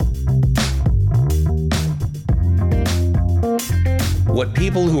what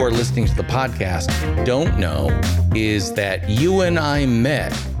people who are listening to the podcast don't know is that you and I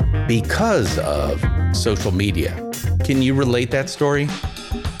met because of social media. Can you relate that story?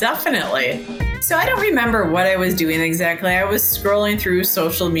 Definitely. So I don't remember what I was doing exactly. I was scrolling through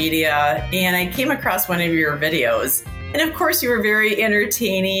social media and I came across one of your videos. And of course, you were very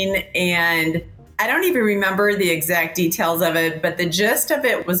entertaining, and I don't even remember the exact details of it, but the gist of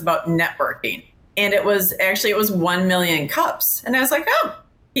it was about networking. And it was 1 million cups. And I was like, oh,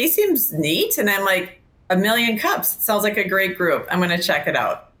 he seems neat. And I'm like, 1 million cups. Sounds like a great group. I'm going to check it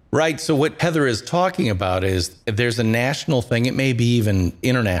out. Right. So what Heather is talking about is there's a national thing. It may be even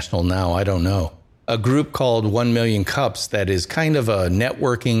international now. I don't know. A group called 1 Million Cups that is kind of a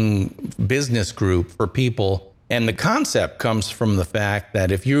networking business group for people. And the concept comes from the fact that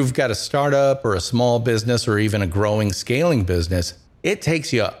if you've got a startup or a small business or even a growing, scaling business, it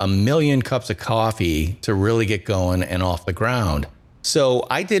takes you 1 million cups of coffee to really get going and off the ground. So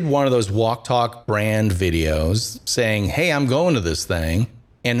I did one of those Walk Talk brand videos saying, hey, I'm going to this thing.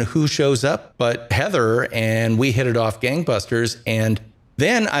 And who shows up but Heather? And we hit it off gangbusters. And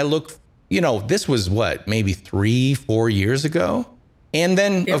then I look, this was maybe 3-4 years ago. And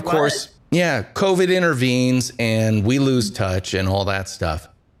then, of course, COVID intervenes and we lose touch and all that stuff.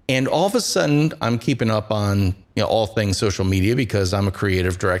 And all of a sudden, I'm keeping up on all things social media because I'm a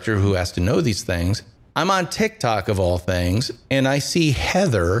creative director who has to know these things. I'm on TikTok of all things, and I see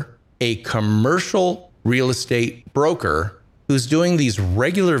Heather, a commercial real estate broker, who's doing these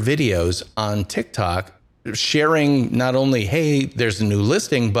regular videos on TikTok, sharing not only, hey, there's a new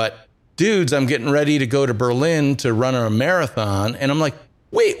listing, but dudes, I'm getting ready to go to Berlin to run a marathon. And I'm like,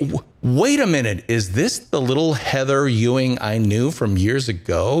 wait a minute. Is this the little Heather Ewing I knew from years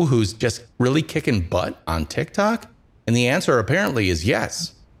ago who's just really kicking butt on TikTok? And the answer apparently is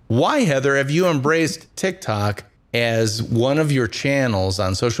yes. Why, Heather, have you embraced TikTok as one of your channels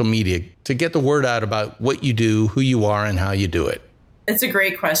on social media to get the word out about what you do, who you are, and how you do it? It's a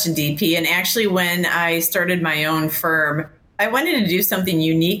great question, DP. And actually, when I started my own firm, I wanted to do something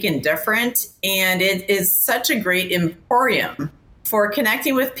unique and different. And it is such a great emporium for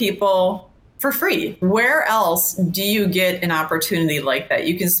connecting with people for free. Where else do you get an opportunity like that?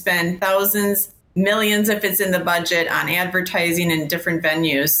 You can spend thousands, millions if it's in the budget on advertising in different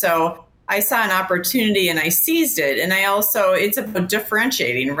venues. So I saw an opportunity and I seized it. And it's about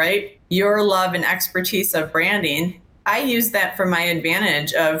differentiating, right? Your love and expertise of branding. I used that for my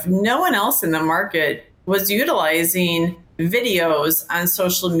advantage of no one else in the market was utilizing videos on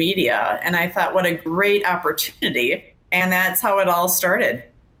social media. And I thought, what a great opportunity. And that's how it all started.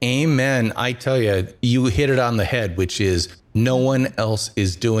 Amen. I tell you, you hit it on the head, which is no one else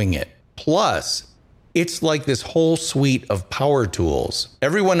is doing it. Plus, it's like this whole suite of power tools.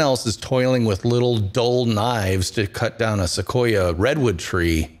 Everyone else is toiling with little dull knives to cut down a sequoia redwood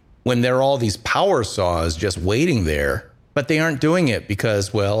tree when there are all these power saws just waiting there. But they aren't doing it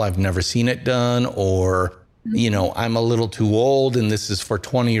because, I've never seen it done, or I'm a little too old and this is for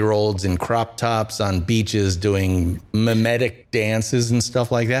 20-year-olds in crop tops on beaches doing mimetic dances and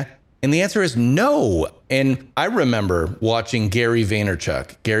stuff like that. And the answer is no. And I remember watching Gary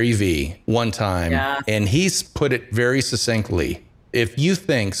Vaynerchuk, Gary V, one time, and he's put it very succinctly. If you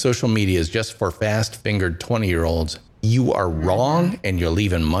think social media is just for fast-fingered 20-year-olds, you are wrong and you're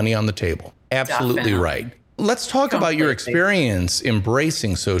leaving money on the table. Absolutely Definitely. Right. Let's talk about your experience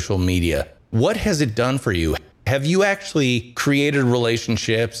embracing social media. What has it done for you? Have you actually created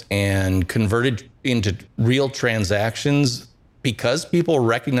relationships and converted into real transactions because people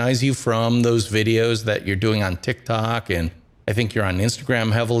recognize you from those videos that you're doing on TikTok? And I think you're on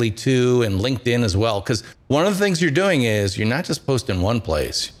Instagram heavily too, and LinkedIn as well. Because one of the things you're doing is you're not just posting one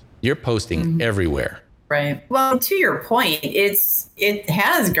place, you're posting everywhere. Right. Well, to your point, it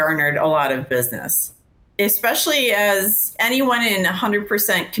has garnered a lot of business. Especially as anyone in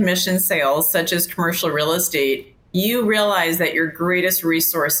 100% commission sales, such as commercial real estate, you realize that your greatest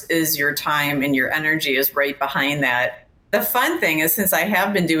resource is your time and your energy is right behind that. The fun thing is, since I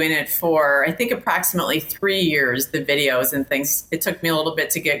have been doing it for, I think, approximately 3 years, the videos and things, it took me a little bit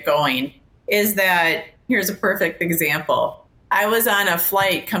to get going, is that here's a perfect example. I was on a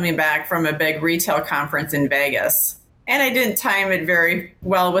flight coming back from a big retail conference in Vegas. And I didn't time it very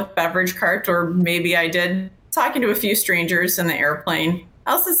well with beverage cart, or maybe I did, talking to a few strangers in the airplane.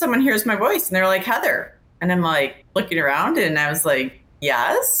 All of a sudden someone hears my voice and they're like, Heather. And I'm like looking around and I was like,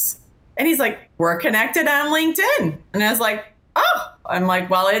 yes. And he's like, we're connected on LinkedIn. And I was like, oh, I'm like,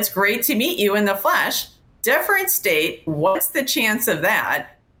 well, it's great to meet you in the flesh. Different state. What's the chance of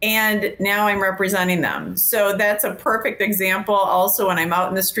that? And now I'm representing them. So that's a perfect example. Also, when I'm out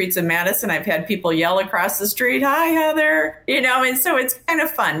in the streets of Madison, I've had people yell across the street, "Hi, Heather," and so it's kind of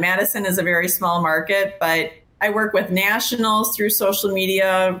fun. Madison is a very small market, but I work with nationals through social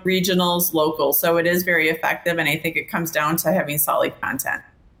media, regionals, local. So it is very effective. And I think it comes down to having solid content.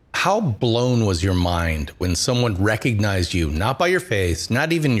 How blown was your mind when someone recognized you, not by your face,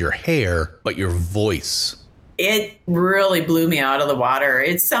 not even your hair, but your voice? It really blew me out of the water.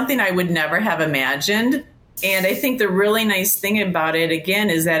 It's something I would never have imagined. And I think the really nice thing about it, again,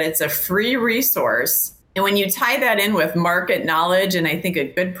 is that it's a free resource. And when you tie that in with market knowledge and I think a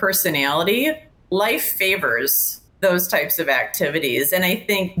good personality, life favors those types of activities. And I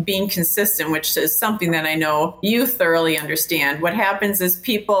think being consistent, which is something that I know you thoroughly understand, what happens is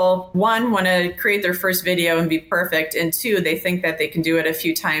people, one, want to create their first video and be perfect. And two, they think that they can do it a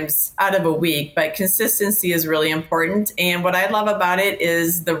few times out of a week. But consistency is really important. And what I love about it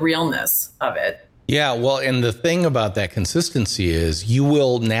is the realness of it. Yeah, well, and the thing about that consistency is you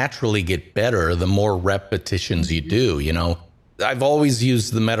will naturally get better the more repetitions you do, I've always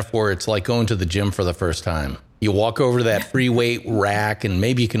used the metaphor, it's like going to the gym for the first time. You walk over to that free weight rack and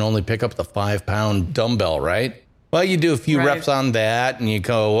maybe you can only pick up the 5-pound dumbbell, right? Well, you do a few reps on that and you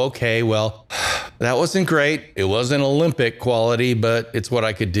go, okay, well, that wasn't great. It wasn't Olympic quality, but it's what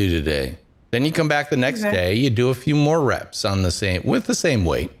I could do today. Then you come back the next day, you do a few more reps with the same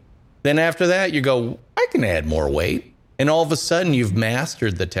weight. Then after that, you go, I can add more weight. And all of a sudden, you've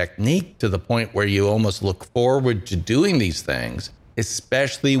mastered the technique to the point where you almost look forward to doing these things,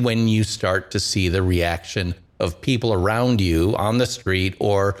 especially when you start to see the reaction of people around you on the street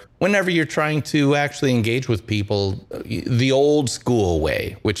or whenever you're trying to actually engage with people the old school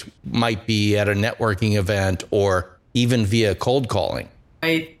way, which might be at a networking event or even via cold calling.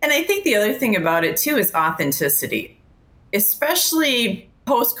 Right. And I think the other thing about it, too, is authenticity, especially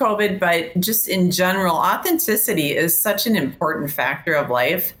post-COVID, but just in general, authenticity is such an important factor of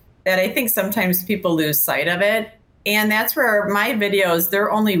life that I think sometimes people lose sight of it. And that's where my videos,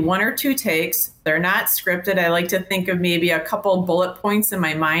 they're only 1 or 2 takes. They're not scripted. I like to think of maybe a couple bullet points in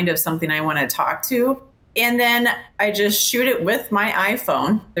my mind of something I want to talk to. And then I just shoot it with my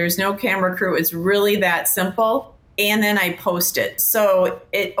iPhone. There's no camera crew. It's really that simple. And then I post it. So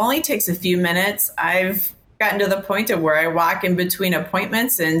it only takes a few minutes. I've gotten to the point of where I walk in between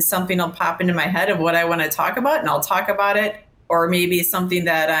appointments and something will pop into my head of what I want to talk about, and I'll talk about it. Or maybe something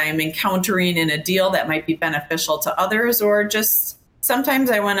that I'm encountering in a deal that might be beneficial to others, or just sometimes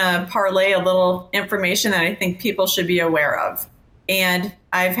I want to parlay a little information that I think people should be aware of. And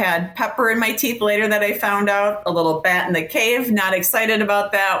I've had pepper in my teeth later that I found out, a little bat in the cave. Not excited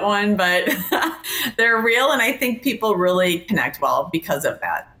about that one, but they're real. And I think people really connect well because of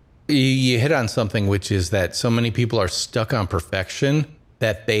that. You hit on something, which is that so many people are stuck on perfection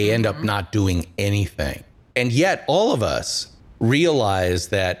that they end up not doing anything. And yet all of us realize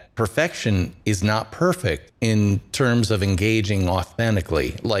that perfection is not perfect in terms of engaging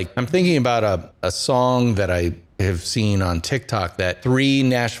authentically. Like I'm thinking about a song that I have seen on TikTok that 3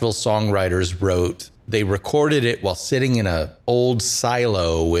 Nashville songwriters wrote. They recorded it while sitting in an old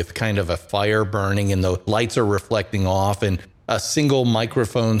silo with kind of a fire burning and the lights are reflecting off and a single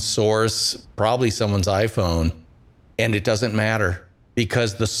microphone source, probably someone's iPhone, and it doesn't matter.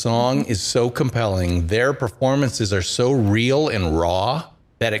 Because the song is so compelling, their performances are so real and raw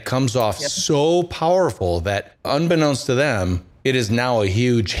that it comes off so powerful that unbeknownst to them, it is now a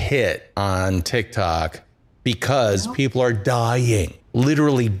huge hit on TikTok because people are dying,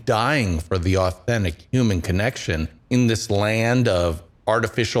 literally dying for the authentic human connection in this land of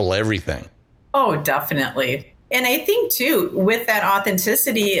artificial everything. Oh, definitely. And I think, too, with that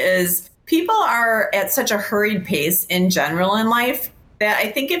authenticity is people are at such a hurried pace in general in life that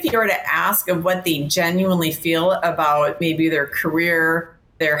I think if you were to ask of what they genuinely feel about maybe their career,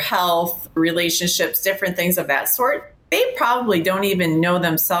 their health, relationships, different things of that sort, they probably don't even know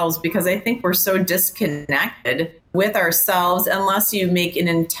themselves because I think we're so disconnected with ourselves unless you make an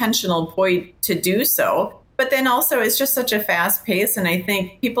intentional point to do so. But then also it's just such a fast pace. And I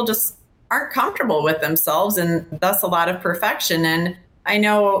think people just aren't comfortable with themselves and thus a lot of perfection. And I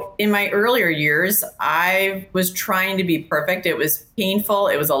know in my earlier years, I was trying to be perfect. It was painful.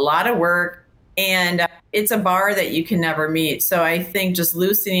 It was a lot of work. And it's a bar that you can never meet. So I think just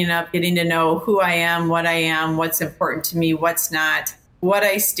loosening up, getting to know who I am, what's important to me, what's not, what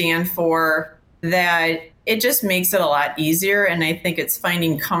I stand for, that it just makes it a lot easier. And I think it's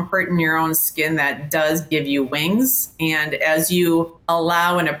finding comfort in your own skin that does give you wings. And as you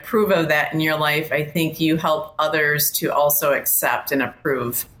allow and approve of that in your life, I think you help others to also accept and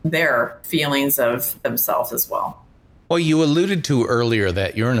approve their feelings of themselves as well. Well, you alluded to earlier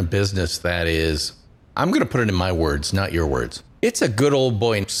that you're in a business that is, I'm going to put it in my words, not your words. It's a good old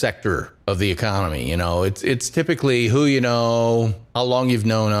boy sector of the economy. You know, it's typically who you know, how long you've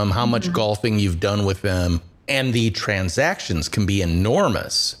known them, how much golfing you've done with them, and the transactions can be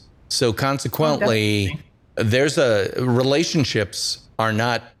enormous. So consequently, relationships are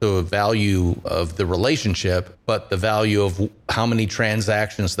not the value of the relationship, but the value of how many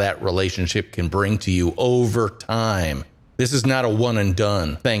transactions that relationship can bring to you over time. This is not a one and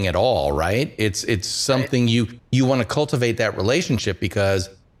done thing at all, right? It's something you want to cultivate that relationship because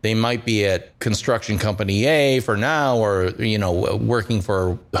they might be at construction company A for now, or, you know, working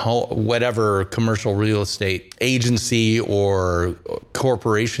for whatever commercial real estate agency or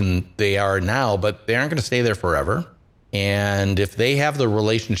corporation they are now, but they aren't going to stay there forever. And if they have the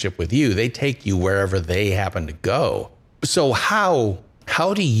relationship with you, they take you wherever they happen to go. So how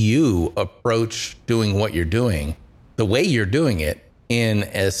do you approach doing what you're doing, the way you're doing it, in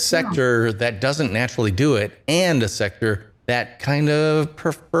a sector that doesn't naturally do it, and a sector that kind of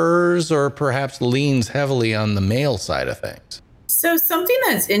prefers or perhaps leans heavily on the male side of things? So something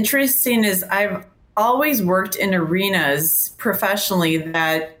that's interesting is I've always worked in arenas professionally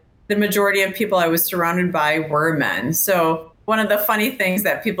that the majority of people I was surrounded by were men. So one of the funny things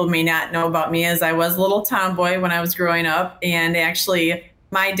that people may not know about me is I was a little tomboy when I was growing up. And actually,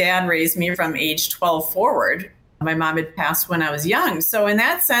 my dad raised me from age 12 forward. My mom had passed when I was young. So in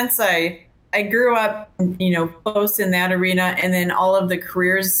that sense, I grew up, you know, close in that arena. And then all of the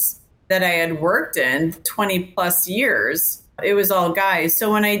careers that I had worked in, 20 plus years, it was all guys.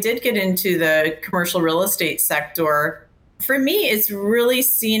 So when I did get into the commercial real estate sector, for me, it's really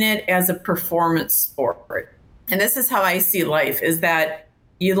seen it as a performance sport. And this is how I see life, is that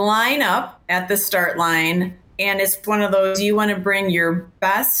you line up at the start line, and it's one of those, you want to bring your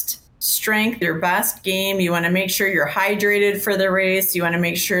best strength, your best game. You want to make sure you're hydrated for the race. You want to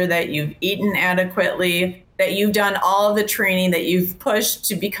make sure that you've eaten adequately, that you've done all of the training, that you've pushed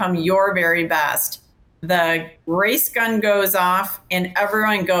to become your very best. The race gun goes off and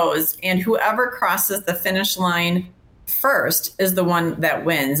everyone goes, and whoever crosses the finish line first is the one that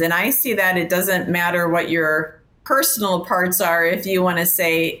wins. And I see that it doesn't matter what your personal parts are. If you want to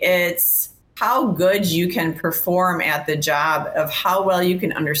say, it's how good you can perform at the job, of how well you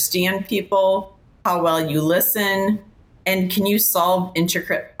can understand people, how well you listen, and can you solve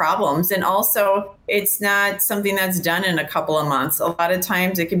intricate problems. And also, it's not something that's done in a couple of months. A lot of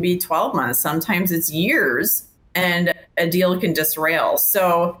times it can be 12 months. Sometimes it's years, and a deal can disrail.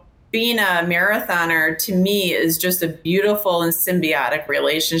 So being a marathoner, to me, is just a beautiful and symbiotic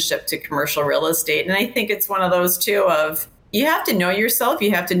relationship to commercial real estate. And I think it's one of those, too, of you have to know yourself,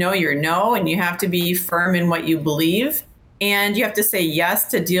 you have to know your no, and you have to be firm in what you believe. And you have to say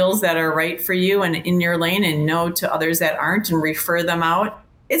yes to deals that are right for you and in your lane, and no to others that aren't, and refer them out.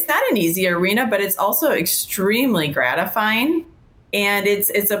 It's not an easy arena, but it's also extremely gratifying. And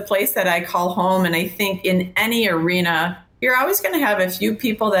it's a place that I call home. And I think in any arena, you're always going to have a few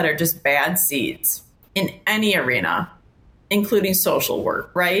people that are just bad seeds in any arena, including social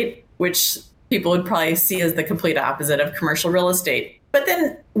work, right? Which people would probably see as the complete opposite of commercial real estate. But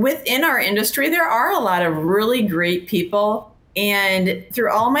then within our industry, there are a lot of really great people. And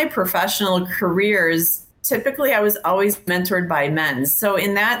through all my professional careers, typically I was always mentored by men. So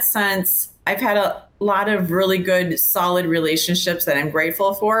in that sense, I've had a lot of really good, solid relationships that I'm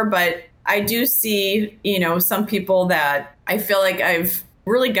grateful for. But I do see, you know, some people that I feel like I've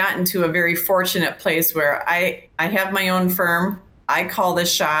really gotten to a very fortunate place where I have my own firm, I call the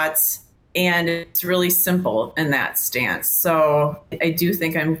shots, and it's really simple in that stance. So I do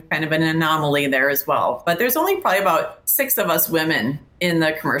think I'm kind of an anomaly there as well. But there's only probably about 6 of us women in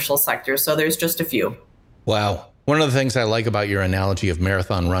the commercial sector, so there's just a few. Wow. One of the things I like about your analogy of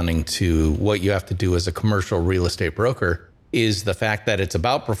marathon running to what you have to do as a commercial real estate broker is the fact that it's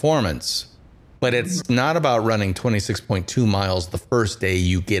about performance, but it's not about running 26.2 miles the first day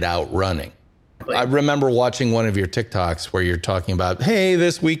you get out running. I remember watching one of your TikToks where you're talking about, hey,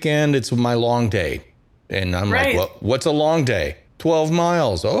 this weekend, it's my long day. And I'm like, well, what's a long day? 12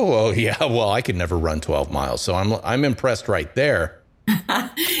 miles. Oh, yeah. Well, I could never run 12 miles. So I'm impressed right there.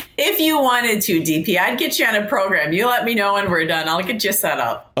 If you wanted to, DP, I'd get you on a program. You let me know when we're done. I'll get you set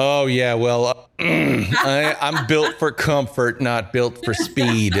up. Oh, yeah. Well, I'm built for comfort, not built for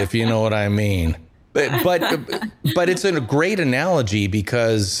speed, if you know what I mean. But it's a great analogy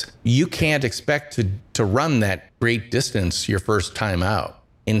because you can't expect to run that great distance your first time out.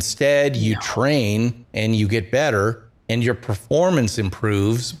 Instead, you train and you get better, and your performance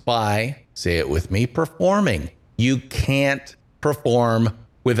improves by, say it with me, performing. You can't perform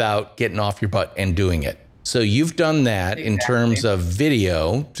without getting off your butt and doing it. So you've done that in terms of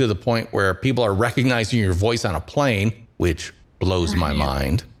video to the point where people are recognizing your voice on a plane, which blows my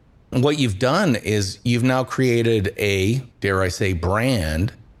mind. And what you've done is you've now created a, dare I say,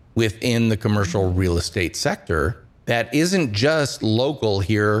 brand within the commercial real estate sector that isn't just local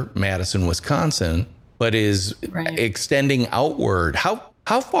here, Madison, Wisconsin, but is extending outward. How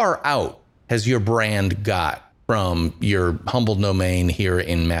far out has your brand got from your humble domain here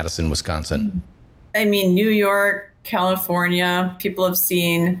in Madison, Wisconsin? I mean, New York, California, people have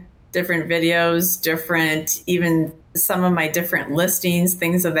seen different videos, even some of my different listings,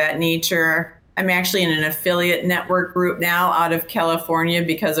 things of that nature. I'm actually in an affiliate network group now out of California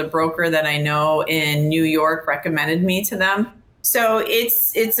because a broker that I know in New York recommended me to them. So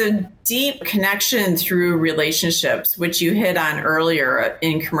it's a deep connection through relationships, which you hit on earlier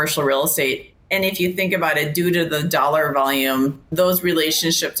in commercial real estate. And if you think about it, due to the dollar volume, those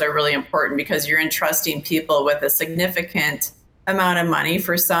relationships are really important because you're entrusting people with a significant amount of money.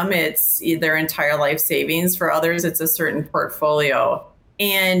 For some, it's their entire life savings. For others, it's a certain portfolio.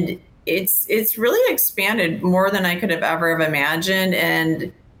 And it's really expanded more than I could have ever have imagined.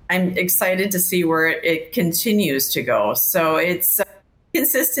 And I'm excited to see where it continues to go. So it's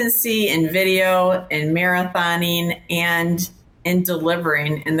consistency in video, in marathoning, and in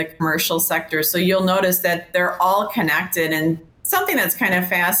delivering in the commercial sector. So you'll notice that they're all connected. And something that's kind of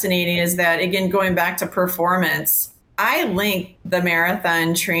fascinating is that, again, going back to performance, I link the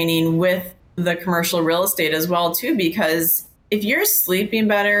marathon training with the commercial real estate as well, too, because if you're sleeping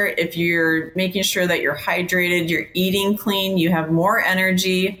better, if you're making sure that you're hydrated, you're eating clean, you have more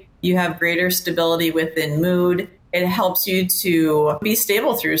energy, you have greater stability within mood, it helps you to be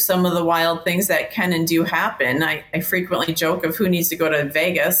stable through some of the wild things that can and do happen. I frequently joke of who needs to go to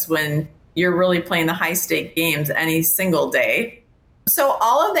Vegas when you're really playing the high stake games any single day. So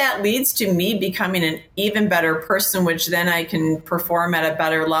all of that leads to me becoming an even better person, which then I can perform at a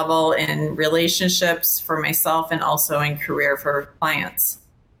better level in relationships for myself and also in career for clients.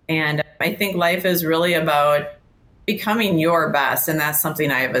 And I think life is really about becoming your best. And that's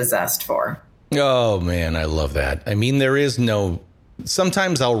something I have a zest for. Oh, man, I love that. I mean,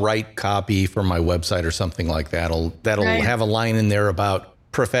 sometimes I'll write copy for my website or something like that. That'll have a line in there about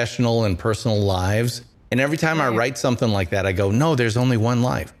professional and personal lives. And every time I write something like that, I go, no, there's only one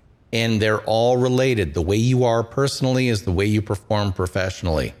life. And they're all related. The way you are personally is the way you perform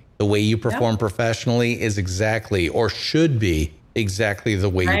professionally. The way you perform professionally is exactly, or should be exactly the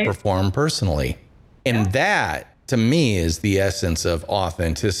way you perform personally. And that, to me, is the essence of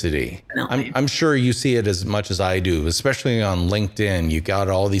authenticity. I'm sure you see it as much as I do, especially on LinkedIn. You got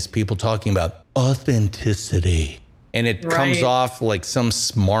all these people talking about authenticity. And it comes off like some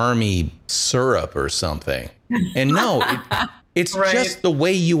smarmy syrup or something. And no, it's just the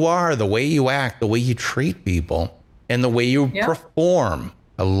way you are, the way you act, the way you treat people, and the way you perform.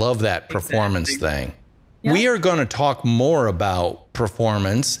 I love that performance thing. Yep. We are going to talk more about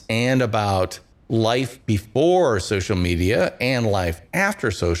performance and about life before social media and life after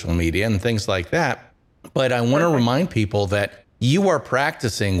social media and things like that. But I want to remind people that you are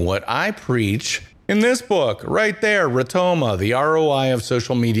practicing what I preach in this book right there, Rotoma, the ROI of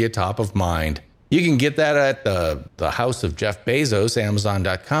social media top of mind. You can get that at the house of Jeff Bezos,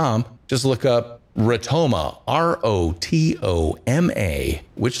 Amazon.com. Just look up Rotoma, ROTOMA,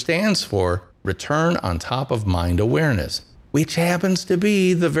 which stands for Return on Top of Mind Awareness, which happens to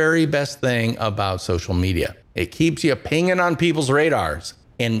be the very best thing about social media. It keeps you pinging on people's radars.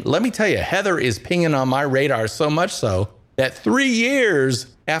 And let me tell you, Heather is pinging on my radar so much so that 3 years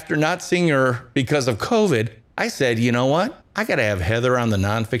after not seeing her because of COVID, I said, you know what? I got to have Heather on the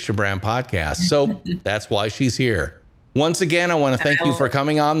Nonfiction Brand podcast. So that's why she's here. Once again, I want to thank you for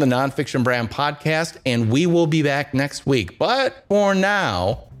coming on the Nonfiction Brand podcast, and we will be back next week. But for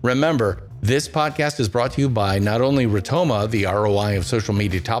now, remember, this podcast is brought to you by not only Rotoma, the ROI of social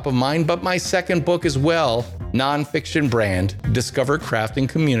media top of mind, but my second book as well, Nonfiction Brand, Discover, Craft, and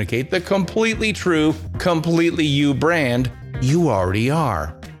Communicate the completely true, completely you brand you already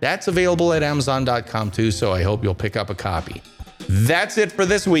are. That's available at Amazon.com too, so I hope you'll pick up a copy. That's it for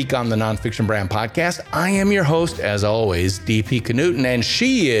this week on the Nonfiction Brand Podcast. I am your host, as always, DP Knudten, and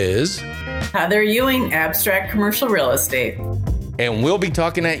she is Heather Ewing, Abstract Commercial Real Estate. And we'll be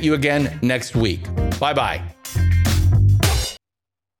talking at you again next week. Bye-bye.